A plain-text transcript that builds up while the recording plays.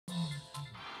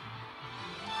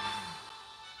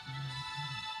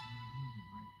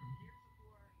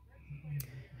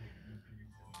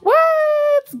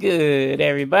Good,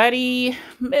 everybody?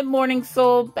 Mid-Morning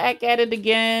Soul back at it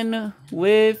again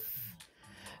with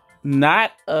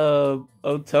not a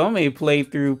Otome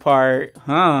playthrough part,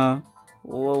 huh?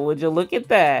 Well, would you look at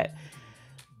that?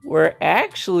 We're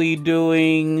actually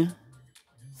doing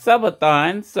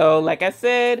Subathon, so like I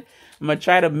said, I'm gonna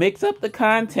try to mix up the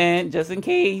content just in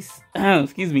case,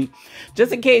 excuse me,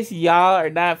 just in case y'all are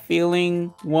not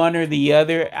feeling one or the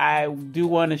other. I do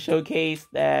want to showcase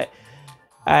that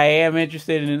I am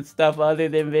interested in stuff other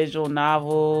than visual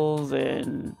novels,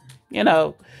 and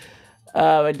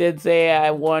I did say I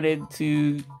wanted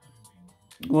to.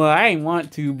 Well, I didn't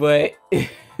want to, but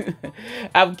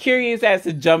I'm curious as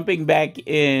to jumping back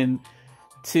in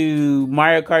to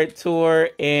Mario Kart Tour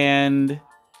and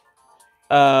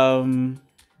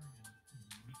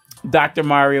Dr.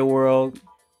 Mario World,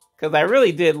 because I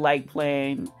really did like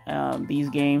playing these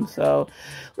games. So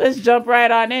let's jump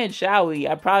right on in, shall we?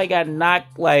 I probably got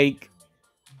knocked like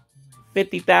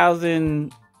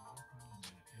 50,000.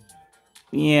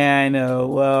 Yeah, I know.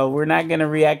 Well, we're not going to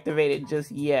reactivate it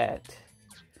just yet.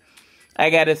 I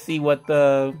got to see what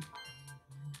the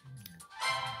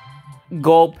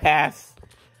gold pass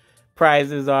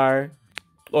prizes are,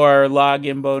 or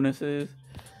login bonuses.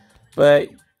 But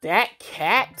that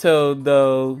cat toad,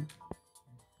 though.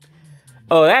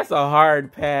 Oh, that's a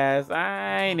hard pass.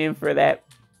 I ain't in for that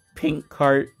pink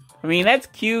cart. I mean, that's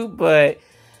cute, but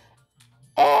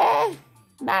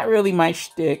not really my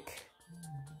shtick.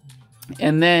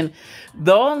 And then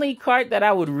the only cart that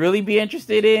I would really be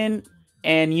interested in,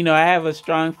 and I have a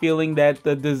strong feeling that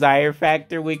the desire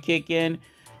factor would kick in,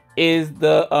 is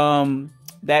the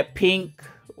that pink,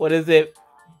 what is it?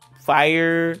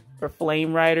 Fire or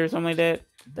Flame Rider or something like that.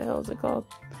 What the hell is it called?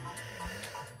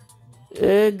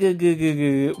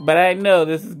 Good. But I know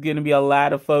this is going to be a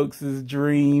lot of folks'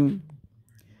 dream.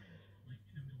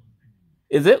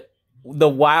 Is it the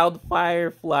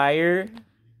Wildfire Flyer?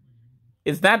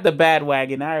 It's not the Bad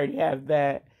Wagon. I already have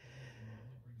that.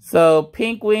 So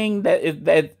Pink Wing,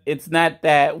 it's not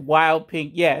that Wild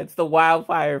Pink. Yeah, it's the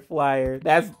Wildfire Flyer.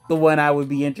 That's the one I would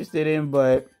be interested in,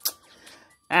 but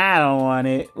I don't want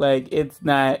it. Like, it's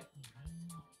not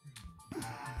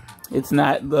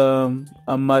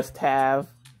a must-have.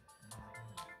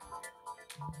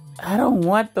 I don't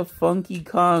want the Funky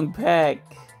Kong pack.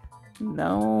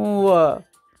 No.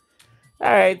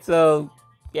 Alright, so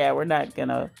yeah, we're not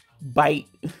gonna bite.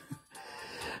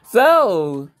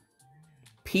 So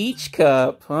Peach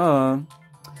Cup, huh?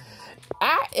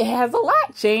 It has a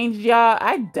lot changed, y'all.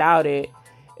 I doubt it.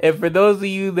 And for those of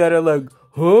you that are like,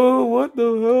 oh, what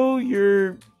the hell,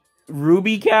 your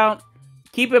Ruby count?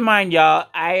 Keep in mind, y'all,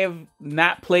 I have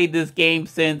not played this game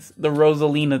since the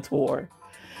Rosalina tour.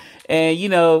 And,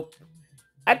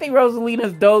 I think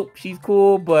Rosalina's dope. She's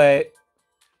cool, but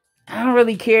I don't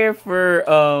really care for,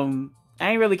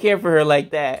 I ain't really care for her like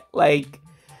that. Like,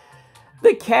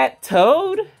 the Cat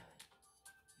Toad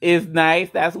is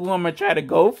nice. That's what I'm gonna try to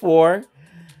go for.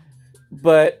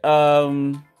 But,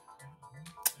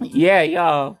 yeah,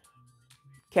 y'all.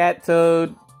 Cat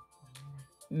Toad,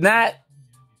 not...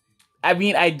 I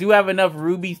mean, I do have enough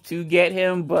rubies to get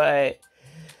him, but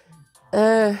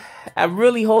I'm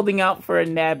really holding out for a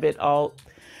Nabbit alt.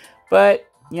 But,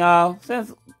 y'all,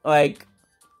 since, like,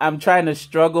 I'm trying to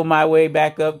struggle my way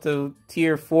back up to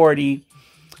tier 40,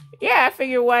 yeah, I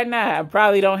figure why not? I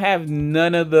probably don't have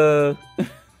none of the...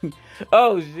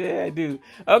 Oh, shit, I do.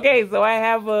 Okay, so I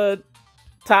have a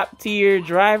top tier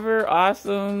driver.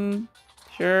 Awesome.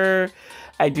 Sure.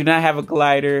 I do not have a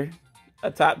glider.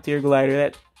 A top tier glider.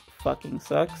 That fucking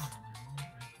sucks.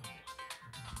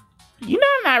 I'm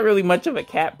not really much of a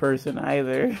cat person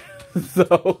either.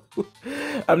 So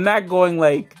I'm not going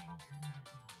like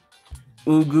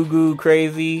ooh goo goo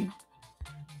crazy.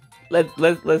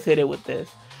 Let's hit it with this.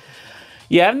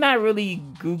 Yeah, I'm not really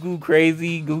goo goo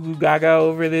crazy, goo goo gaga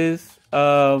over this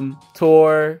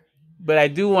tour, but I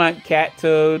do want Cat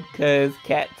Toad because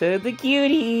Cat Toad's a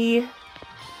cutie.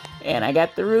 And I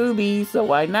got the ruby, so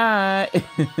why not?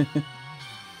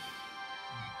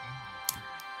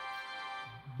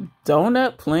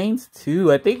 Donut Plains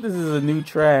 2. I think this is a new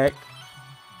track.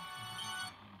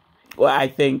 Well, I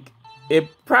think it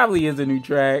probably is a new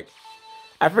track.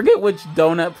 I forget which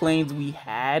Donut Plains we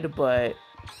had, but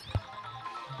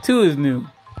 2 is new.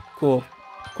 Cool.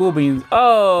 Cool beans.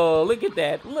 Oh, look at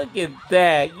that. Look at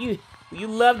that. You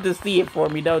love to see it for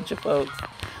me, don't you, folks?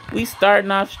 We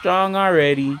starting off strong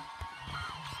already.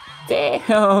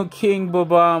 Damn, King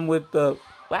Babam with the...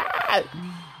 What?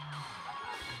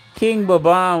 King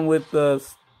Babam with the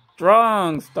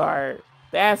strong start.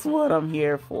 That's what I'm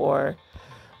here for.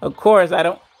 Of course, I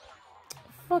don't...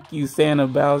 Fuck you, Santa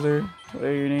Bowser.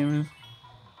 Whatever your name is.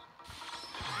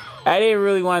 I didn't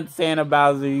really want Santa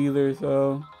Bowser either,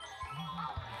 so.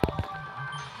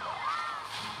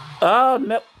 Oh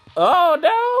no! Oh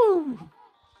no!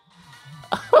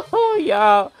 Oh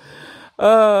y'all!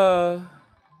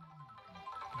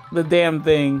 The damn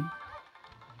thing.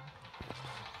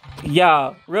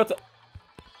 Y'all, real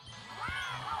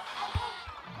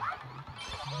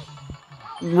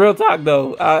talk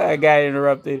though. I got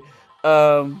interrupted.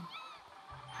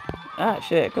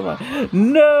 Shit! Come on!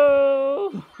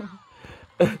 No!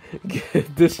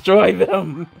 Destroy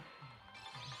them!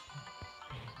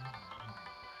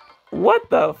 What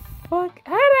the fuck?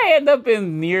 How did I end up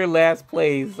in near last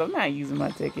place? I'm not using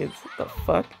my tickets. What the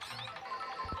fuck?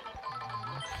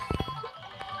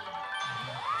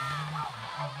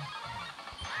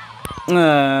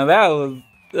 That was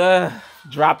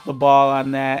dropped the ball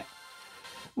on that.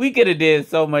 We could have did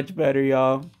so much better,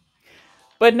 y'all.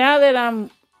 But now that I'm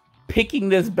picking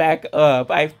this back up,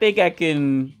 I think I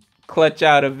can clutch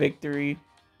out a victory.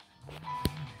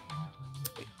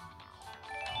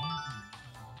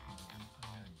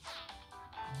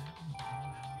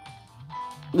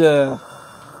 Well,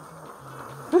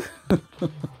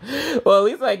 at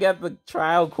least I got the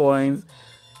trial coins.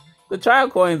 The trial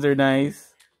coins are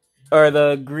nice. Or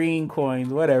the green coins,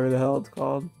 whatever the hell it's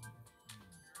called.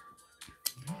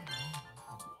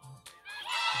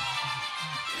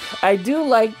 I do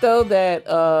like, though, that,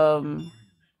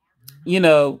 you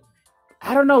know,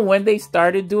 I don't know when they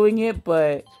started doing it,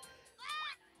 but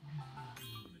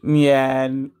yeah, I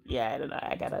don't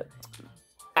know.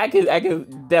 I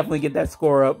could definitely get that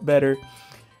score up better.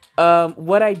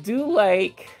 What I do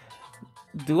like,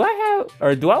 do I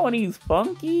want to use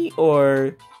Funky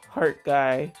or Heart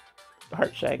Shy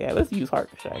Guy? Let's use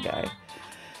Heart Shy Guy.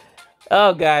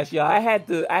 Oh gosh, y'all, I had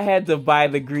to buy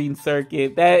the green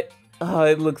circuit.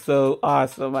 It looks so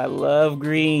awesome. I love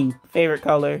green. Favorite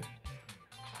color.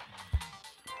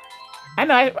 I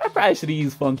know I probably should have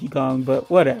used Funky Kong, but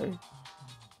whatever.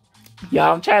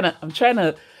 Y'all, I'm trying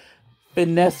to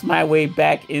finesse my way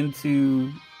back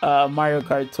into Mario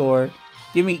Kart Tour.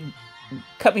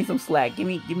 Cut me some slack. Give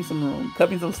me some room. Cut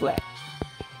me some slack.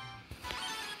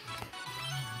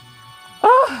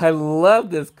 Oh, I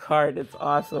love this cart. It's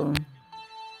awesome.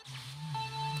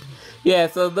 Yeah,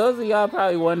 so those of y'all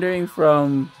probably wondering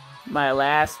from my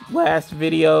last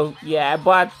video, yeah, I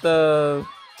bought the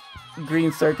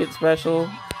Green Circuit Special.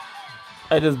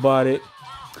 I just bought it.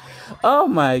 Oh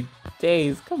my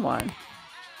days, come on.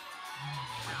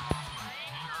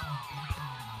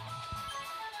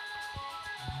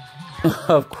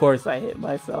 Of course I hit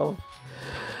myself.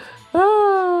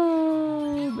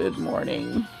 Oh, good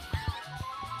morning.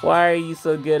 Why are you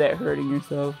so good at hurting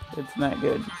yourself? It's not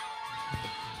good.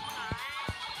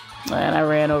 Man, I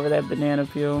ran over that banana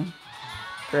peel.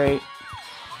 Great.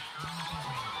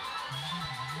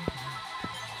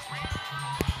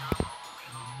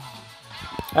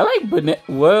 I like banana.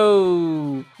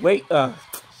 Whoa. Wait. Oh,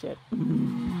 shit.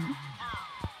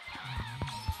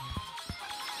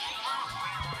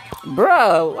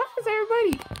 Bro, why is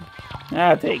everybody?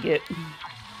 I'll take it.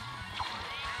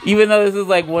 Even though this is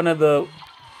like one of the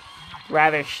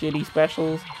rather shitty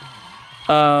specials.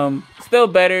 Still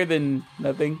better than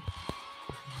nothing.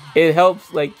 It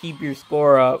helps like keep your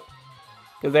score up.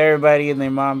 Because everybody and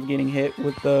their mom's getting hit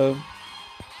with the...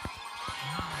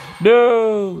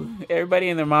 No! Everybody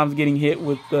and their mom's getting hit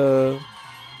with the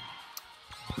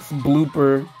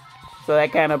blooper. So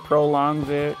that kind of prolongs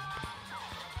it.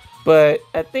 But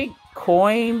I think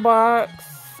coin box.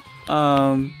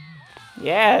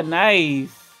 Yeah,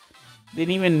 nice.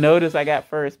 Didn't even notice I got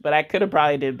first, but I could have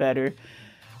probably did better.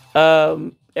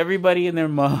 Everybody and their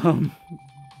mom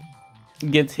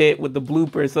gets hit with the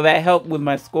blooper, so that helped with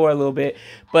my score a little bit.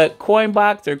 But coin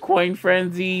box or coin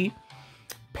frenzy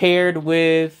paired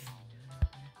with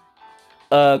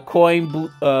coin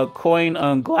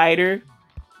glider,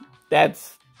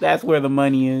 that's where the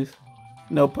money is.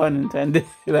 No pun intended,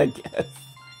 I guess.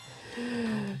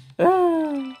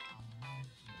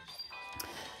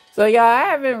 So yeah, I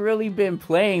haven't really been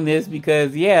playing this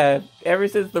because yeah, ever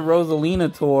since the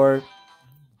Rosalina tour,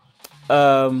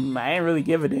 I didn't really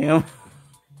give a damn.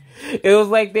 It was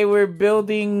like they were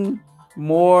building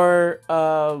more,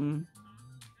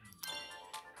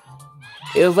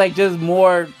 it was like just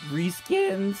more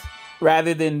reskins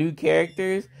rather than new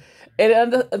characters.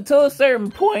 And until a certain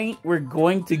point, we're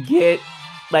going to get,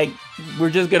 like,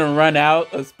 we're just going to run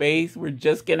out of space. We're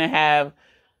just going to have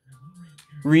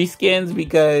reskins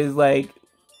because, like,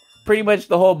 pretty much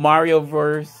the whole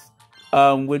Mario-verse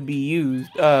would be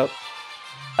used.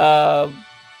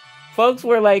 Folks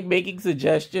were, like, making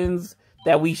suggestions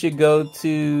that we should go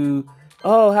to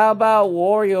oh, how about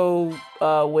Wario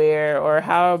wear, or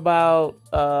how about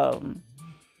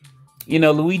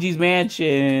Luigi's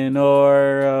Mansion,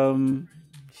 or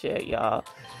shit, y'all.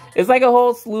 It's like a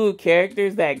whole slew of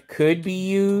characters that could be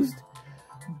used,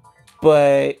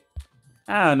 but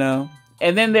I don't know.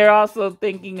 And then they're also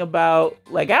thinking about,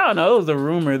 like, I don't know, it was a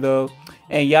rumor though.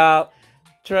 And y'all,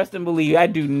 trust and believe, I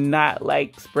do not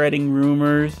like spreading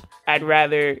rumors. I'd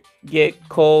rather get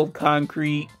cold,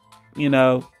 concrete,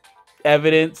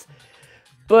 evidence.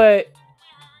 But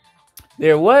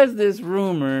there was this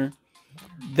rumor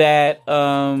that,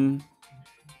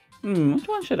 which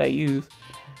one should I use?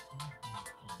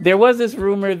 There was this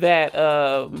rumor that,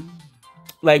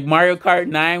 like Mario Kart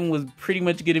 9 was pretty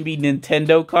much going to be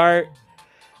Nintendo Kart.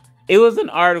 It was an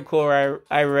article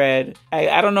I read.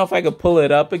 I don't know if I could pull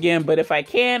it up again, but if I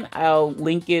can, I'll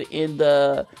link it in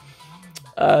the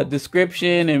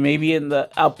description, and maybe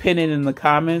I'll pin it in the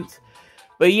comments.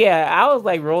 But yeah, I was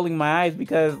like rolling my eyes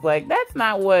because like that's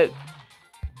not what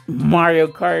Mario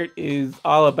Kart is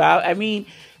all about. I mean,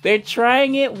 they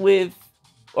tried it with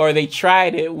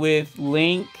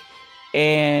Link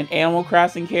and Animal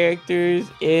Crossing characters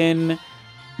in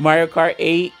Mario Kart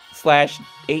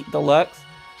 8/8 Deluxe.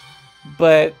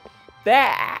 But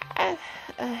that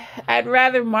I'd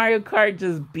rather Mario Kart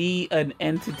just be an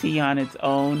entity on its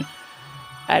own.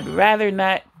 I'd rather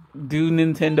not do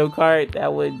Nintendo Kart.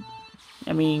 That would,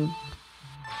 I mean,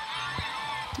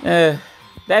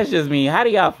 that's just me. How do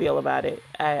y'all feel about it?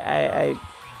 I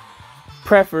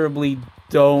preferably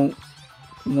don't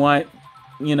want,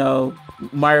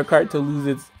 Mario Kart to lose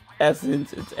its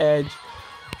essence, its edge.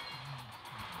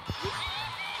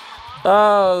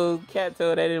 Oh, Cat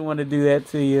Toad, I didn't want to do that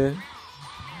to you.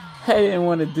 I didn't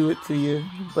want to do it to you,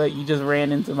 but you just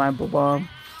ran into my bomb.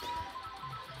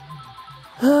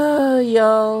 Oh,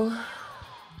 yo.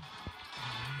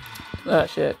 Oh,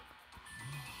 shit.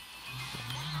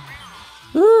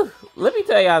 Whew. Let me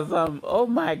tell y'all something. Oh,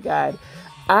 my God.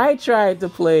 I tried to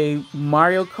play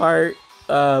Mario Kart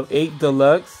 8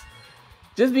 Deluxe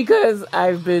just because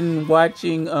I've been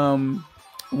watching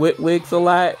Witwix a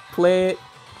lot play it.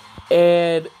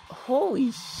 And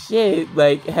holy shit,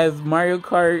 like, has Mario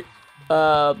Kart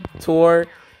Tour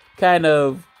kind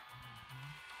of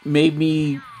made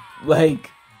me, like,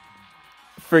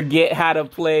 forget how to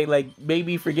play, like,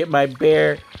 maybe forget my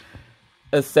bare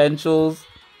essentials.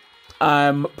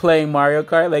 I'm playing Mario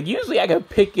Kart. Like, usually I can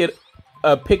pick up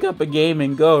a game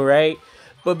and go, right?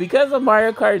 But because of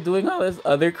Mario Kart doing all this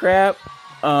other crap,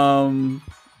 Toad,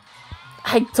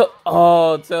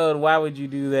 why would you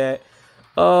do that?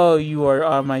 Oh, you are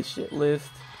on my shit list.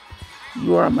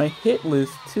 You are on my hit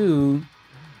list, too.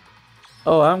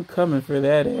 Oh, I'm coming for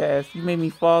that ass. You made me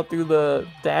fall through the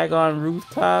daggone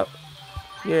rooftop.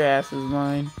 Your ass is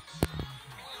mine.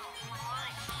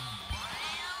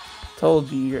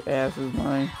 Told you your ass is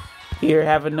mine. Here,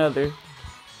 have another.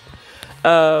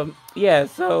 Yeah,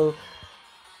 so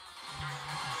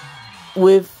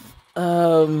with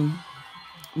Mario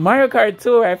Kart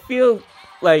Tour, I feel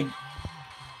like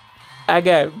I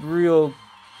got real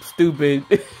stupid.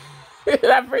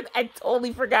 I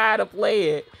totally forgot how to play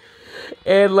it.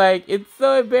 And like, it's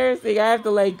so embarrassing. I have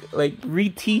to like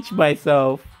reteach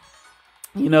myself,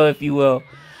 if you will.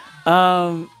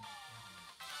 I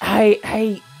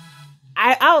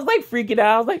was like freaking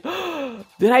out. I was like, oh,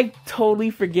 did I totally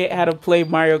forget how to play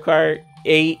Mario Kart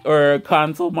 8 or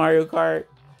console Mario Kart?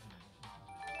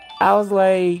 I was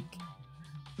like,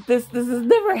 this has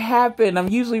never happened. I'm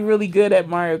usually really good at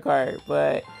Mario Kart,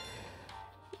 but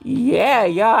yeah,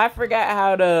 y'all, I forgot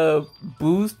how to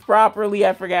boost properly.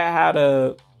 I forgot how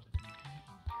to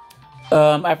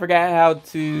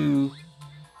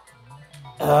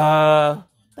the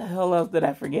hell else did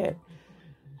I forget?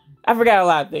 I forgot a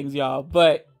lot of things, y'all,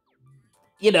 but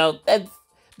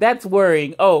that's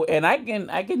worrying. Oh, and I can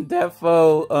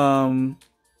defo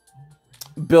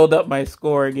build up my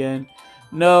score again.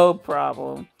 No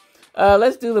problem.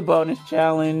 Let's do the bonus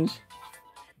challenge.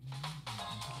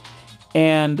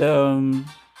 And yeah,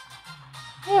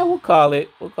 we'll call it.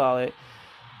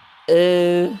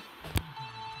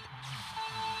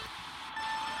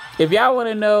 If y'all want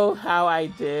to know how I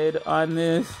did on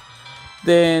this,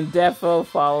 then defo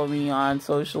follow me on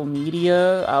social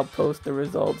media. I'll post the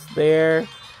results there.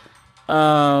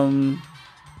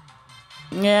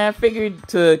 Yeah, I figured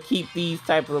to keep these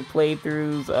types of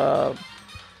playthroughs,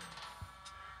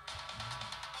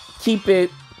 keep it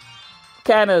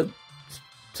kind of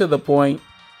to the point.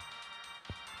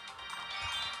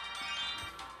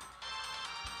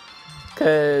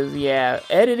 Cause yeah,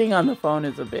 editing on the phone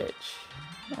is a bitch.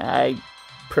 I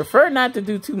prefer not to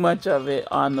do too much of it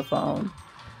on the phone.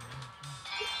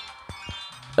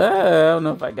 I don't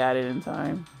know if I got it in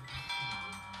time.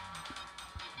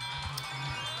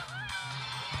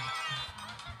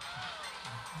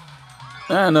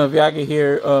 I don't know if y'all can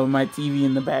hear my TV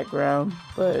in the background,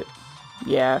 but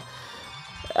yeah,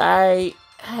 I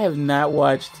have not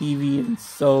watched TV in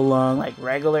so long, like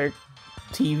regular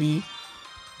TV.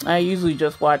 I usually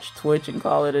just watch Twitch and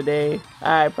call it a day.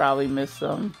 I probably missed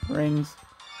some rings.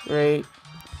 Great.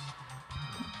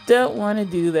 Don't want to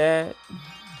do that.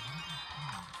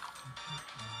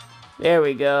 There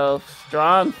we go.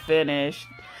 Strong finish.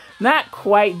 Not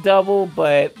quite double,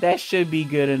 but that should be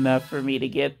good enough for me to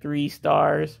get 3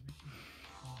 stars.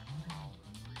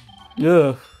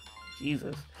 Ugh.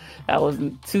 Jesus. That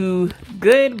wasn't too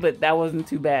good, but that wasn't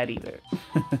too bad either.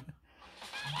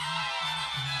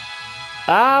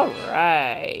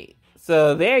 Alright.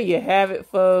 So there you have it,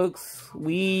 folks.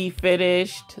 We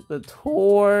finished the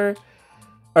tour.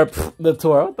 The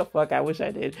tour. What the fuck? I wish I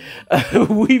did.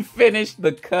 We finished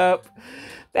the cup.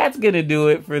 That's going to do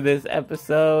it for this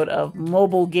episode of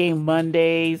Mobile Game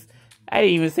Mondays. I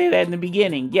didn't even say that in the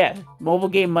beginning. Yeah, Mobile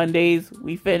Game Mondays.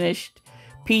 We finished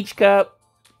Peach Cup.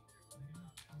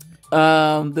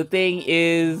 The thing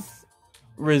is,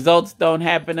 results don't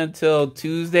happen until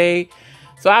Tuesday.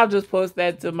 So I'll just post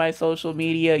that to my social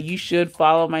media. You should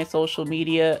follow my social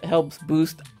media. It helps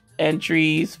boost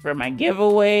entries for my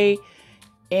giveaway.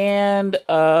 And,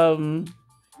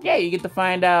 yeah, you get to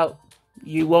find out.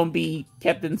 You won't be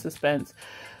kept in suspense.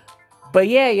 But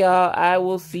yeah, y'all, I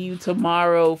will see you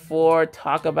tomorrow for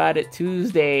Talk About It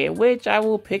Tuesday, in which I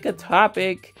will pick a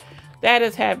topic that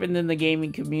has happened in the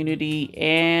gaming community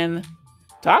and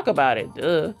talk about it.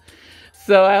 Duh.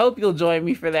 So I hope you'll join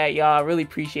me for that, y'all. I really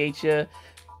appreciate you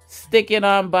sticking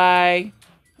on by.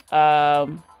 Yeah,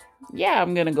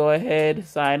 I'm going to go ahead,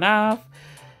 sign off.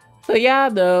 So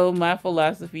y'all know my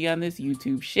philosophy on this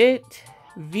YouTube shit.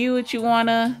 View what you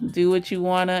wanna, do what you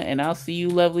wanna, and I'll see you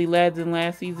lovely lads and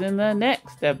lassies in the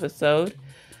next episode.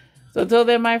 So until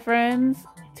then, my friends,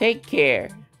 take care,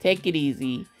 take it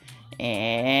easy,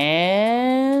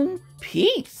 and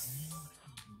peace.